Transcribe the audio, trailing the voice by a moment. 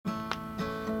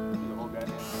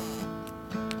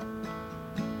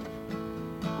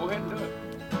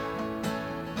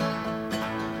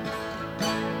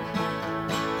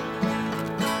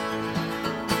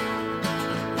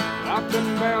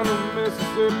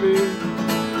Mississippi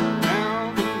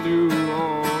down to New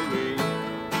Orleans.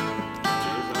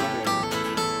 Yes, I have.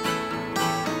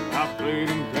 I played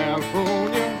in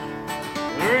California.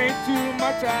 There ain't too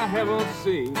much I haven't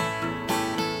seen.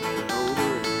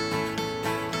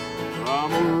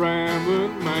 I'm a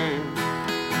rambling man.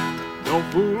 Don't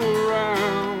fool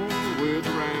around with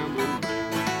Ramblin Men.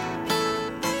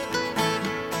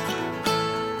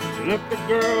 Left the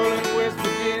girl in West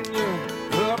Virginia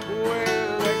up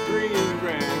where that green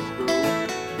grass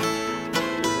grows.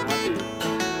 Yes, I did.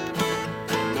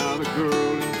 Now the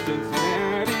girl in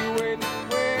Cincinnati waiting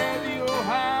where the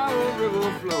Ohio River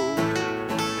flows.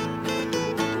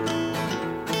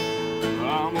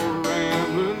 I'm a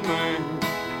rambling man.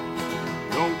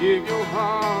 Don't give your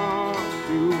heart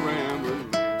to Ramblin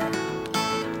Men.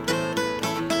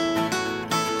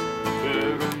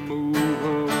 Better move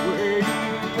away.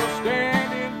 You're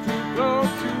standing too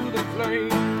close to the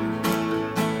flame.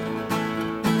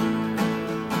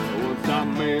 Once I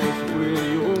mess with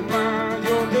your mind,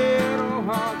 your little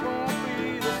heart won't be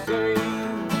the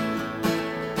same.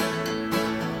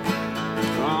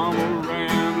 I'm a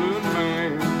rambling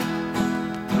man.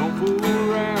 Don't fool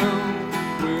around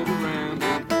with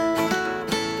Ramblin.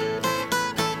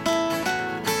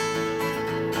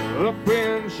 Up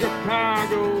in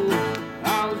Chicago, I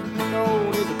was known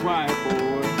as a quiet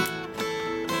boy.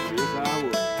 Yes, I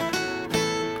was.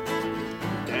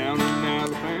 Down in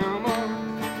Alabama,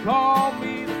 called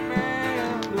me the man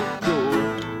of joy.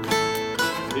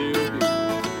 Still do.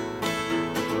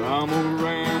 But I'm a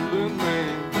rambling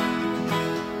man.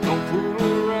 Don't fool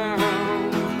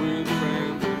around with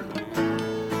Ramblin Men.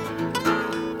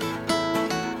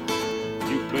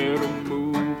 You better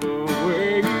move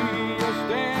away. You're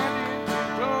standing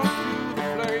close to the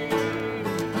flame.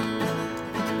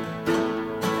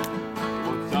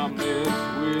 Once I mess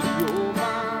with your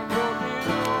mind, your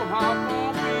little heart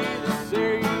won't be the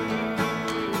same.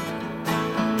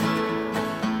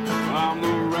 I'm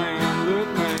the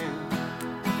rambling man.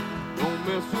 Don't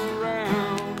mess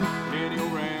around in your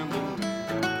rambling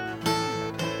man.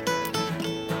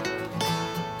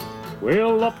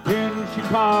 Well, up in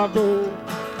Chicago,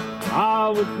 I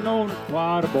was known as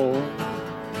quite a boy.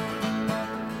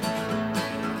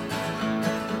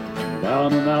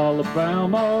 Down in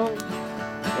Alabama,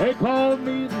 they called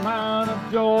me the man of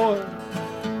joy.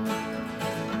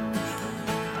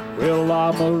 Well,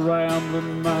 I'm a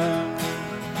rambling man.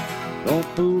 Don't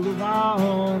fool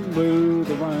around with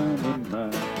the Ramblin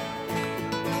Men.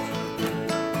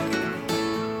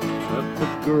 Left the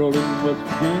girl in West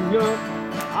Virginia,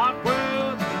 out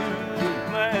where the green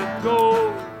grass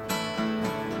goes.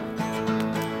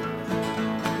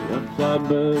 Once I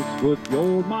mess with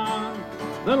your mind,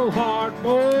 little heart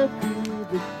won't be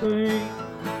the same.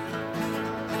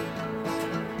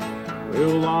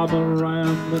 Well, I'm a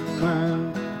rambling man.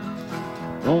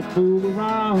 Don't fool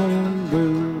around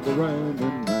with the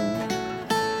Ramblin Men.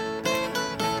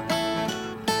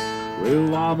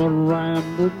 Well, I'm a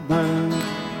rambling man.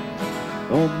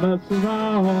 Don't mess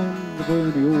around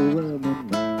with your Ramblin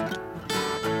Men.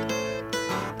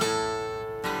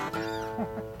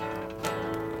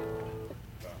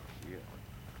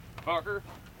 Parker.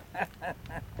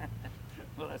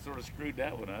 Well, I sort of screwed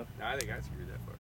that one up. I think I screwed that part.